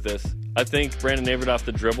disagree with this. I think Brandon Averett off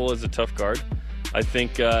the dribble is a tough guard. I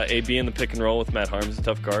think AB in the pick and roll with Matt Harms is a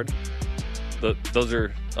tough guard. those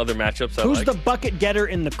are other matchups I Who's like. the bucket getter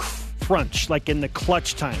in the crunch, like in the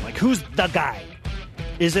clutch time? Like, who's the guy?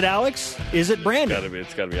 Is it Alex? Is it Brandon?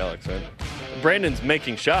 It's got to be Alex, right? Brandon's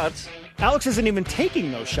making shots. Alex isn't even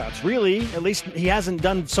taking those shots, really. At least he hasn't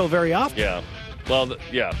done so very often. Yeah. Well,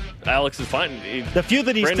 Alex is fine. The few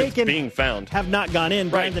that he's Brandon's taken being found have not gone in.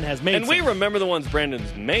 Brandon has made and some. we remember the ones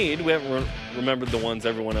Brandon's made. We haven't remembered the ones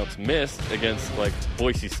everyone else missed against, like,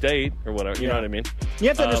 Boise State or whatever. You know what I mean? You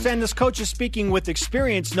have to understand this coach is speaking with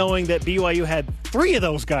experience, knowing that BYU had 3 of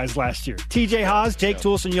those guys last year. TJ Haas, Jake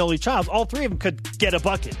Toolson, Yoli Childs. All 3 of them could get a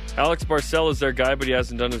bucket. Alex Barcel is their guy, but he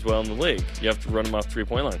hasn't done as well in the league. You have to run him off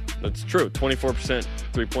three-point line. That's true. 24%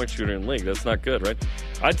 three-point shooter in the league. That's not good, right?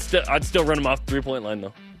 I'd still run him off three-point line,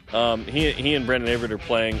 though. He and Brandon Averett are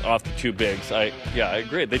playing off the 2 bigs. I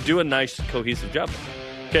agree. They do a nice, cohesive job.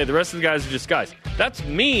 Okay, the rest of the guys are just guys. That's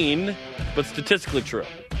mean, but statistically true.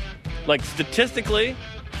 Like, statistically,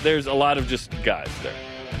 there's a lot of just guys there.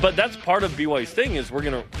 But that's part of BYU's thing is we're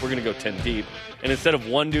gonna go 10 deep, and instead of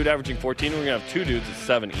one dude averaging 14, we're gonna have 2 dudes at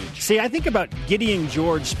 7 each. See, I think about Gideon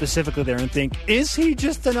George specifically there and think, is he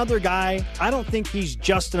just another guy? I don't think he's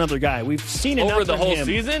just another guy. We've seen enough Over the of whole him,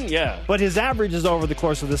 season, yeah. but his averages over the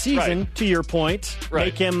course of the season, Right. to your point, Right.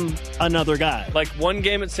 make him another guy. Like one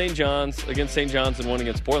game at St. John's against St. John's and one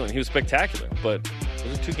against Portland, he was spectacular. But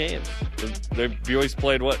those are 2 games. BYU's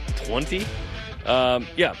played 20?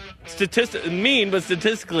 Mean, but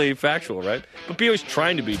statistically factual, right? But BYU's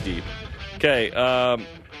trying to be deep. Okay,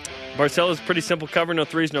 Barcelo's pretty simple cover, no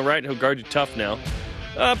threes, no right. He'll guard you tough now.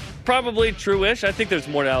 Probably true-ish. I think there's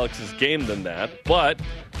more to Alex's game than that, but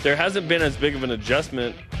there hasn't been as big of an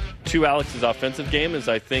adjustment to Alex's offensive game as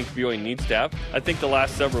I think BYU needs to have. I think the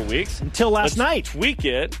last several weeks. Until last night. Tweak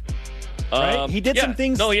it. Right? He did some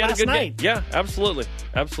things he had last a good night. Game. Yeah, absolutely.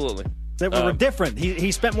 That were different.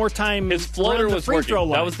 He spent more time. His floater around the was free working. throw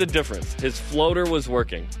line. That was the difference. His floater was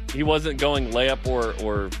working. He wasn't going layup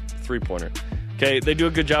or three-pointer. Okay, they do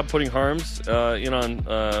a good job putting Harms in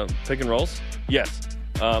on pick and rolls. Yes.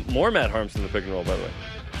 More Matt Harms in the pick and roll, by the way.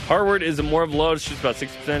 Harward is more of a load. Shoots about 60%.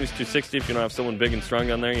 He's 260. If you don't have someone big and strong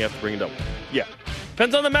down there, you have to bring it up. Yeah.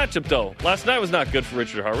 Depends on the matchup, though. Last night was not good for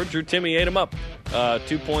Richard Harward. Drew Timme ate him up.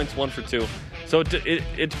 2 points, 1 for 2. So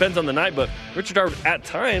it depends on the night, but Richard Harward at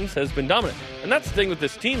times has been dominant. And that's the thing with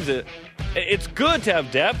this team is it's good to have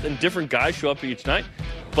depth and different guys show up each night,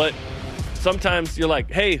 but sometimes you're like,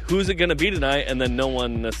 hey, who's it going to be tonight? And then no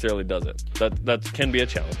one necessarily does it. That can be a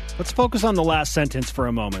challenge. Let's focus on the last sentence for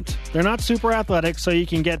a moment. They're not super athletic, so you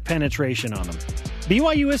can get penetration on them.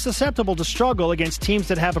 BYU is susceptible to struggle against teams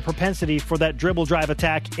that have a propensity for that dribble drive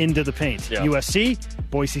attack into the paint. Yeah. USC,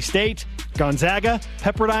 Boise State, Gonzaga,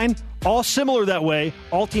 Pepperdine, all similar that way.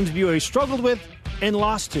 All teams BYU struggled with and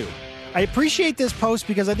lost to. I appreciate this post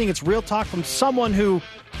because I think it's real talk from someone who,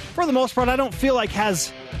 for the most part, I don't feel like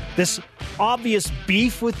has this obvious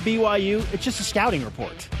beef with BYU. It's just a scouting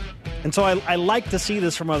report. And so I like to see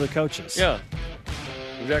this from other coaches. Yeah,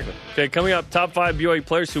 exactly. Okay, coming up, top 5 BYU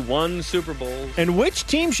players who won Super Bowls. And which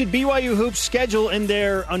team should BYU hoops schedule in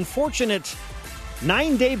their unfortunate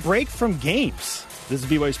 9-day break from games? This is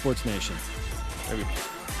BYU Sports Nation. Maybe.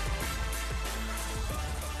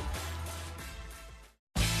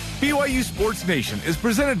 BYU Sports Nation is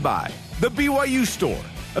presented by The BYU Store,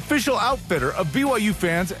 official outfitter of BYU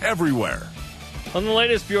fans everywhere. On the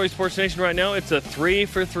latest BYU Sports Nation right now, it's a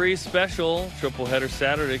 3-for-3 special. Triple header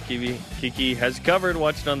Saturday. Kiki has covered.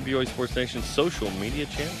 Watch it on the BYU Sports Nation social media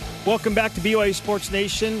channel. Welcome back to BYU Sports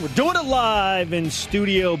Nation. We're doing it live in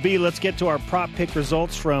Studio B. Let's get to our prop pick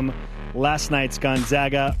results from last night's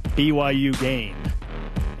Gonzaga BYU game.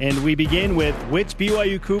 And we begin with which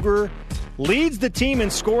BYU Cougar leads the team in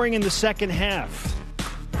scoring in the second half.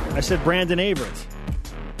 I said Brandon Averett.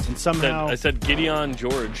 And somehow I said Gideon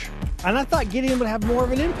George. And I thought Gideon would have more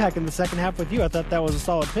of an impact in the second half with you. I thought that was a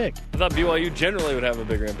solid pick. I thought BYU generally would have a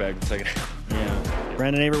bigger impact in the second half. Yeah.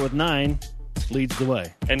 Brandon Averett with 9 leads the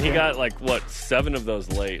way. And he got 7 of those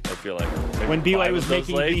late, I feel like. Maybe when BYU 5 was of those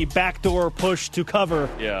making late. the backdoor push to cover.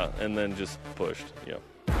 Yeah, and then just pushed. Yeah.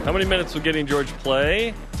 How many minutes will Gideon George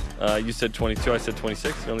play? You said 22. I said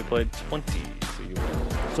 26. He only played 20. So you win.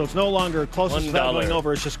 So it's no longer closest without $1. going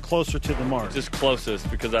over. It's just closer to the mark. Just closest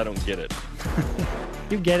because I don't get it.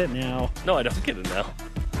 You get it now. No, I don't get it now.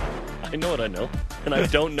 I know what I know, and I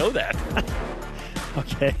don't know that.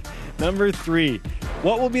 Okay. Number 3.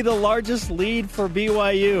 What will be the largest lead for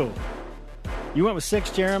BYU? You went with 6,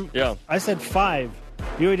 Jerem. Yeah. I said 5.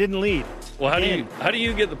 BYU didn't lead. Well, how do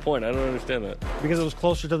you get the point? I don't understand that. Because it was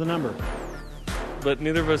closer to the number. But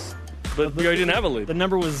neither of us. But BYU didn't have a lead. The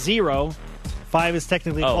number was 0. 5 is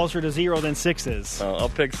technically Oh. closer to 0 than 6 is. I'll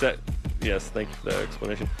pick set. Yes, thank you for that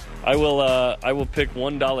explanation. I will pick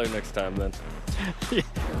 $1 next time then.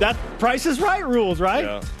 That Price is Right rules,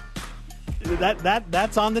 right? Yeah.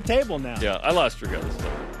 That's on the table now. Yeah, I lost regardless.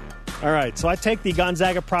 All right, so I take the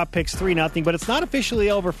Gonzaga prop picks 3-0, but it's not officially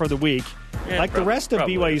over for the week. Yeah, like the rest of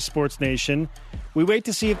probably. BYU Sports Nation, we wait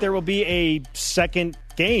to see if there will be a second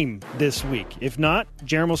game this week. If not,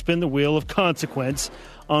 Jerem will spin the wheel of consequence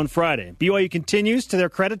on Friday. BYU continues, to their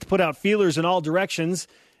credit, to put out feelers in all directions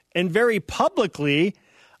and very publicly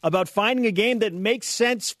about finding a game that makes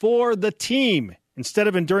sense for the team instead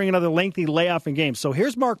of enduring another lengthy layoff in games. So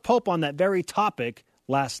here's Mark Pope on that very topic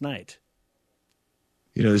last night.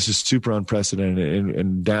 You know, this is super unprecedented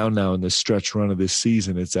and down now in the stretch run of this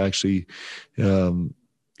season. It's actually, finding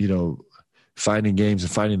games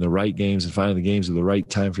and finding the right games and finding the games at the right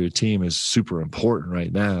time for your team is super important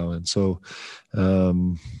right now. And so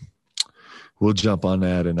we'll jump on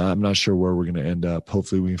that, and I'm not sure where we're going to end up.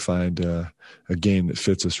 Hopefully we can find a game that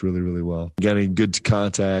fits us really, really well. Getting good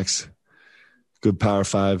contacts, good Power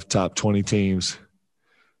 5, top 20 teams.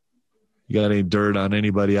 You got any dirt on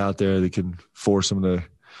anybody out there that can force them to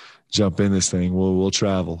jump in this thing, we'll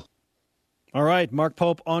travel. All right, Mark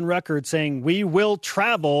Pope on record saying we will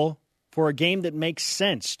travel for a game that makes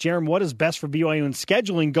sense. Jerem, what is best for BYU in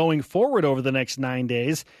scheduling going forward over the next 9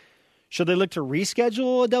 days? Should they look to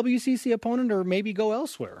reschedule a WCC opponent or maybe go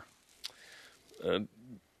elsewhere?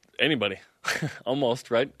 Anybody.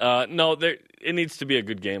 Almost, right? No, it needs to be a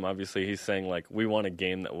good game, obviously. He's saying, we want a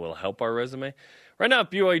game that will help our resume. Right now,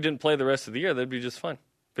 if BYU didn't play the rest of the year, they'd be just fine.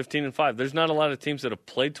 15-5. There's not a lot of teams that have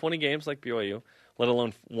played 20 games like BYU, let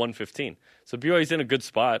alone won 15. So BYU's in a good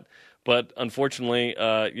spot, but unfortunately,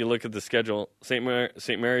 you look at the schedule. St.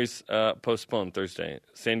 Mary's postponed Thursday.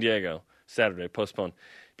 San Diego, Saturday, postponed.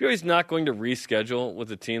 BYU's not going to reschedule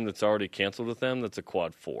with a team that's already canceled with them. That's a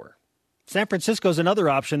quad 4. San Francisco's another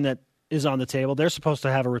option that is on the table. They're supposed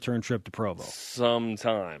to have a return trip to Provo.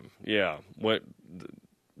 Sometime, yeah.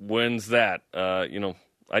 When's that? I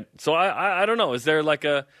don't know. Is there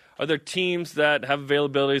are there teams that have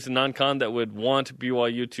availabilities in non-con that would want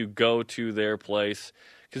BYU to go to their place?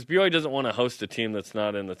 Because BYU doesn't want to host a team that's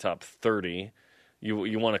not in the top 30.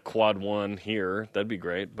 You want a quad 1 here, that'd be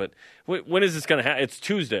great. But when is this going to happen? It's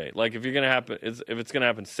Tuesday. If it's going to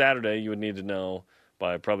happen Saturday, you would need to know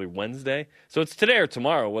by probably Wednesday. So it's today or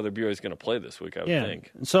tomorrow whether BYU is going to play this week, I would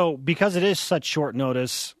think. So because it is such short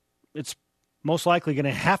notice, it's most likely going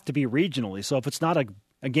to have to be regionally. So if it's not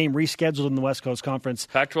a game rescheduled in the West Coast Conference,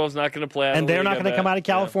 Pac-12 is not going to play. And they're not going to come out of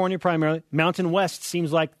California primarily. Mountain West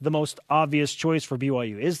seems like the most obvious choice for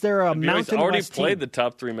BYU. Is there a Mountain West team? BYU's already played the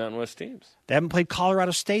top 3 Mountain West teams. They haven't played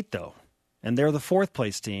Colorado State, though. And they're the 4th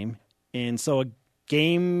place team. And so a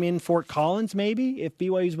game in Fort Collins, maybe, if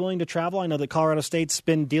BYU's willing to travel. I know that Colorado State's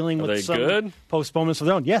been dealing with some postponements of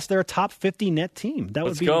their own. Yes, they're a top 50 net team. That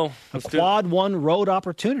would be a quad 1 road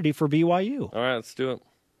opportunity for BYU. All right, let's do it.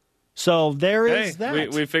 So there is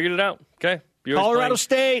that. We figured it out. Okay. Colorado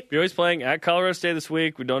State. BYU's playing at Colorado State this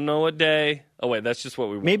week. We don't know what day. Oh, wait, that's just what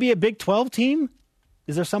we want. Maybe a Big 12 team?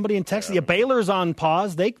 Is there somebody in Texas? Yeah, Baylor's on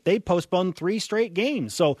pause. They postponed 3 straight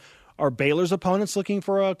games. So are Baylor's opponents looking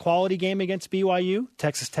for a quality game against BYU?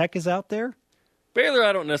 Texas Tech is out there? Baylor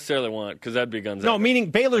I don't necessarily want because that'd be Gonzaga. No,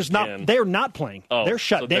 meaning Baylor's not. They're not playing. Oh, they're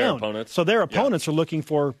shut down. So their opponents are looking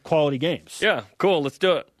for quality games. Yeah, cool. Let's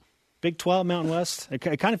do it. Big 12, Mountain West. It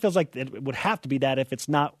kind of feels like it would have to be that if it's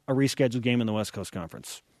not a rescheduled game in the West Coast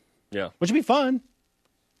Conference. Yeah. Which would be fun.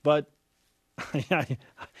 But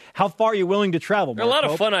how far are you willing to travel, Mark? There are a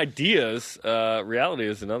lot of fun ideas. Reality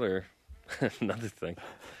is another thing.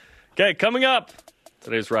 Okay, coming up,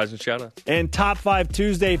 today's Rise and Shout Out. And Top 5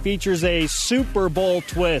 Tuesday features a Super Bowl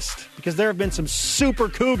twist because there have been some super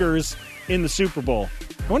Cougars in the Super Bowl.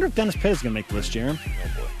 I wonder if Dennis Pitt is going to make the list, Jerem.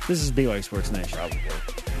 Oh, boy. This is BYU Sports Nation. Probably.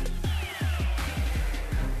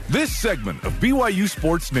 This segment of BYU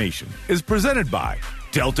Sports Nation is presented by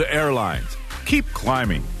Delta Airlines. Keep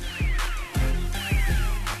climbing.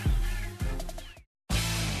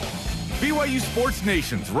 BYU Sports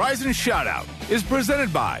Nation's Rise and Shout Out is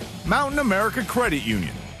presented by Mountain America Credit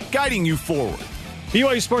Union, guiding you forward.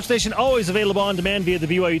 BYU Sports Nation always available on demand via the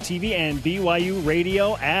BYU TV and BYU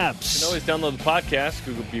radio apps. You can always download the podcast,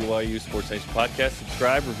 Google BYU Sports Nation podcast,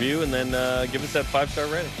 subscribe, review, and then give us that 5-star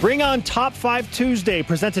rating. Bring on Top 5 Tuesday,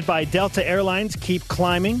 presented by Delta Airlines. Keep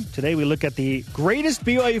climbing. Today we look at the greatest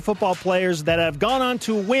BYU football players that have gone on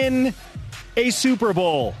to win a Super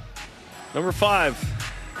Bowl. Number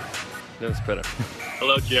 5, Dennis Pitt.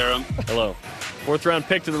 Hello, Jerem. Hello. 4th-round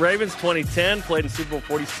pick to the Ravens, 2010. Played in Super Bowl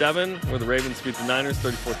 47, where the Ravens beat the Niners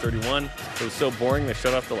 34-31. It was so boring, they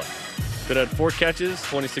shut off the light. Pitt had 4 catches,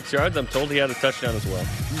 26 yards. I'm told he had a touchdown as well.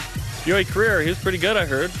 BYU career, he was pretty good, I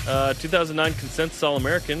heard. 2009 consensus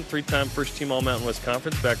All-American, 3-time first-team All-Mountain West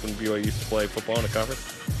Conference, back when BYU used to play football in a conference.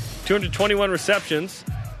 221 receptions,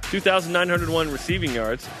 2,901 receiving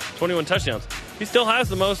yards, 21 touchdowns. He still has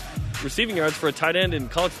the most receiving yards for a tight end in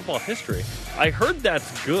college football history. I heard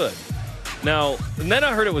that's good. Now, and then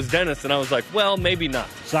I heard it was Dennis, and I was like, well, maybe not.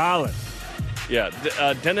 Solid. Yeah,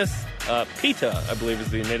 Dennis Pita, I believe is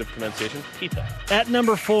the native pronunciation. Pita. At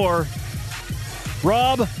number 4,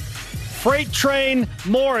 Rob Freight Train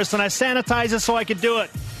Morris, and I sanitized it so I could do it.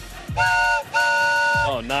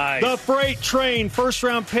 Oh, nice. The Freight Train,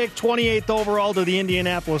 first-round pick, 28th overall to the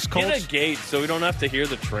Indianapolis Colts. Get a gate so we don't have to hear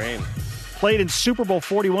the train. Played in Super Bowl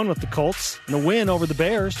 41 with the Colts. In a win over the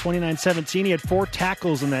Bears, 29-17. He had 4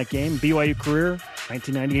 tackles in that game. BYU career,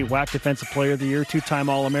 1998 WAC Defensive Player of the Year, 2-time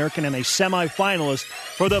All-American, and a semifinalist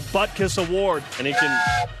for the Butkus Award. And he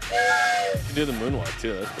can do the moonwalk,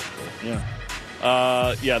 too. That's pretty cool. Yeah.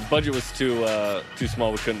 The budget was too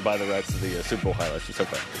small. We couldn't buy the rights to the Super Bowl highlights. Just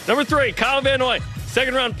okay. Number 3, Kyle Van Noy,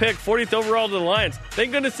 second-round pick, 40th overall to the Lions.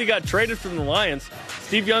 Thank goodness he got traded from the Lions.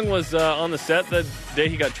 Steve Young was on the set the day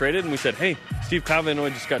he got traded, and we said, hey, Steve, Kyle Van Noy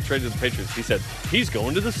just got traded to the Patriots. He said, he's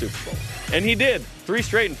going to the Super Bowl. And he did. 3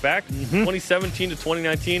 straight, in fact, 2017 to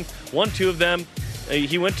 2019. Won 2 of them.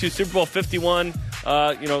 He went to Super Bowl 51,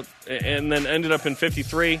 and then ended up in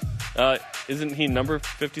 53. Isn't he number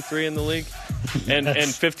 53 in the league? And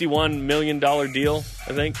 $51 million deal,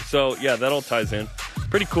 I think. So, yeah, that all ties in.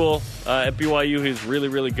 Pretty cool. At BYU, he's really,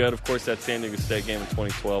 really good. Of course, that San Diego State game in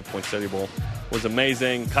 2012, Poinsettia Bowl, was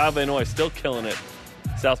amazing. Kyle Van Noy still killing it.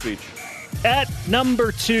 South Beach. At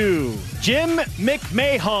number 2, Jim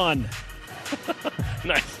McMahon.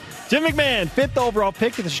 Nice. Jim McMahon, 5th overall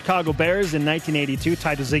pick to the Chicago Bears in 1982,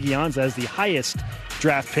 tied to Ziggy Ansah as the highest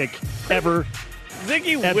draft pick ever.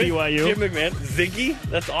 Ziggy at with BYU. Jim McMahon. Ziggy?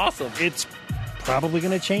 That's awesome. It's probably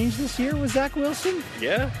going to change this year with Zach Wilson.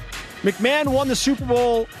 Yeah. McMahon won the Super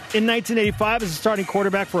Bowl in 1985 as a starting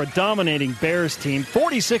quarterback for a dominating Bears team,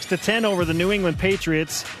 46-10 over the New England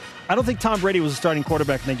Patriots. I don't think Tom Brady was a starting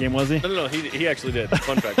quarterback in that game, was he? No, he actually did.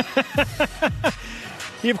 Fun fact.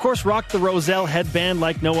 He, of course, rocked the Roselle headband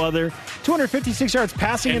like no other. 256 yards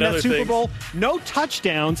passing in that Super Bowl. No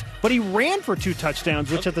touchdowns, but he ran for 2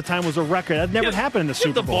 touchdowns, which at the time was a record. That never happened in the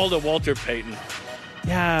Super Bowl. Give the ball to Walter Payton.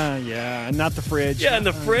 Yeah, and not the fridge. Yeah, in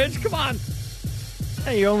the fridge? Come on.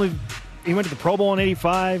 Hey, he went to the Pro Bowl in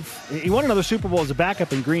 85. He won another Super Bowl as a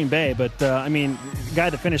backup in Green Bay, but, the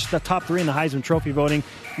guy that finished the top 3 in the Heisman Trophy voting,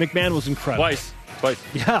 McMahon was incredible. Twice.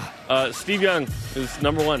 Yeah. Steve Young is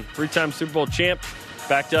number 1, 3-time Super Bowl champ.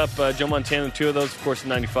 Backed up Joe Montana in 2 of those. Of course, in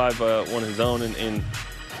 95, won his own in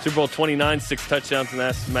Super Bowl 29, 6 touchdowns, and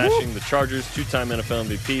that's smashing the Chargers. 2-time NFL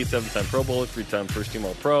MVP, 7-time Pro Bowler, 3-time first-team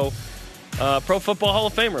All-Pro. Pro Football Hall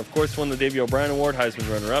of Famer. Of course, won the Davey O'Brien Award,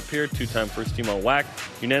 Heisman runner-up here. 2-time first-team All-WAC.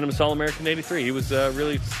 Unanimous All-American in 83. He was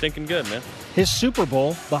really stinking good, man. His Super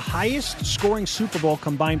Bowl, the highest-scoring Super Bowl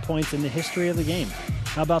combined points in the history of the game.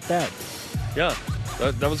 How about that? Yeah.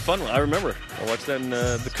 That was a fun one. I remember. I watched that in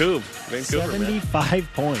the Couve, Vancouver. 75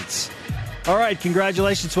 points. All right,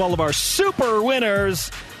 congratulations to all of our super winners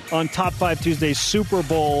on Top 5 Tuesday's Super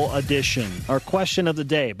Bowl edition. Our question of the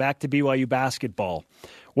day, back to BYU basketball.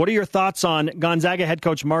 What are your thoughts on Gonzaga head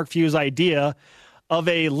coach Mark Few's idea of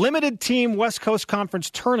a limited-team West Coast Conference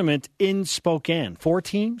tournament in Spokane? 4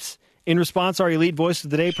 teams? In response, our elite voice of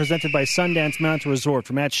the day presented by Sundance Mountain Resort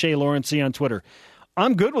from @ShayLawrence on Twitter.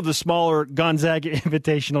 I'm good with the smaller Gonzaga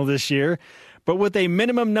Invitational this year, but with a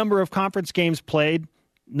minimum number of conference games played,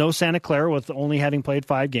 no Santa Clara with only having played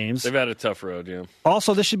 5 games. They've had a tough road, yeah.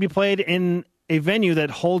 Also, this should be played in a venue that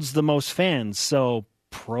holds the most fans, so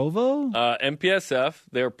Provo? MPSF,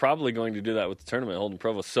 they're probably going to do that with the tournament, holding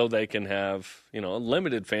Provo, so they can have,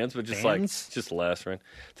 limited fans, but just less, right?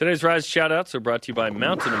 Today's Rise shout-outs are brought to you by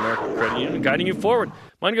Mountain American Credit Union, guiding you forward.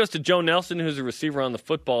 Mine goes to Joe Nelson, who's a receiver on the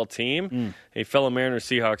football team, a fellow Mariners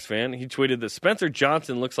Seahawks fan. He tweeted that Spencer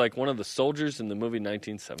Johnson looks like one of the soldiers in the movie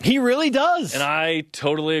 1970. He really does. And I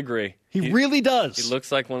totally agree. He really does. He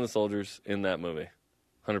looks like one of the soldiers in that movie,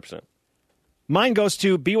 100%. Mine goes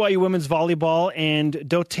to BYU women's volleyball and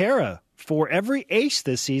doTERRA. For every ace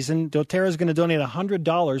this season, doTERRA is going to donate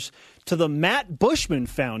 $100 to the Matt Bushman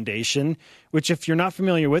Foundation, which, if you're not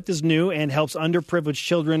familiar with, is new and helps underprivileged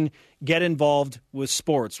children get involved with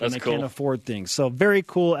sports when they can't afford things. So very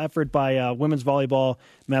cool effort by women's volleyball,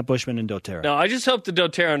 Matt Bushman, and doTERRA. Now, I just hope the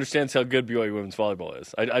doTERRA understands how good BYU women's volleyball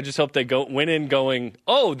is. I just hope they went in going,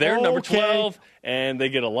 they're number 12, and they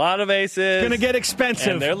get a lot of aces. It's going to get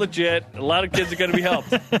expensive. And they're legit. A lot of kids are going to be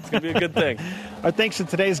helped. It's going to be a good thing. Our thanks to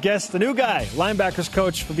today's guest, the new guy, linebackers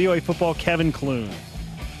coach for BYU football, Kevin Clune.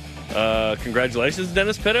 Congratulations,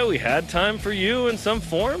 Dennis Pitta. We had time for you in some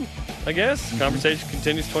form, I guess. Conversation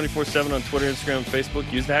continues 24/7 on Twitter, Instagram, and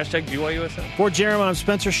Facebook. Use the hashtag BYUSN. For Jeremy, I'm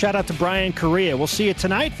Spencer. Shout out to Brian Correa. We'll see you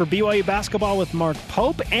tonight for BYU basketball with Mark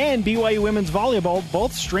Pope and BYU women's volleyball,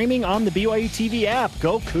 both streaming on the BYU TV app.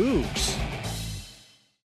 Go Cougs.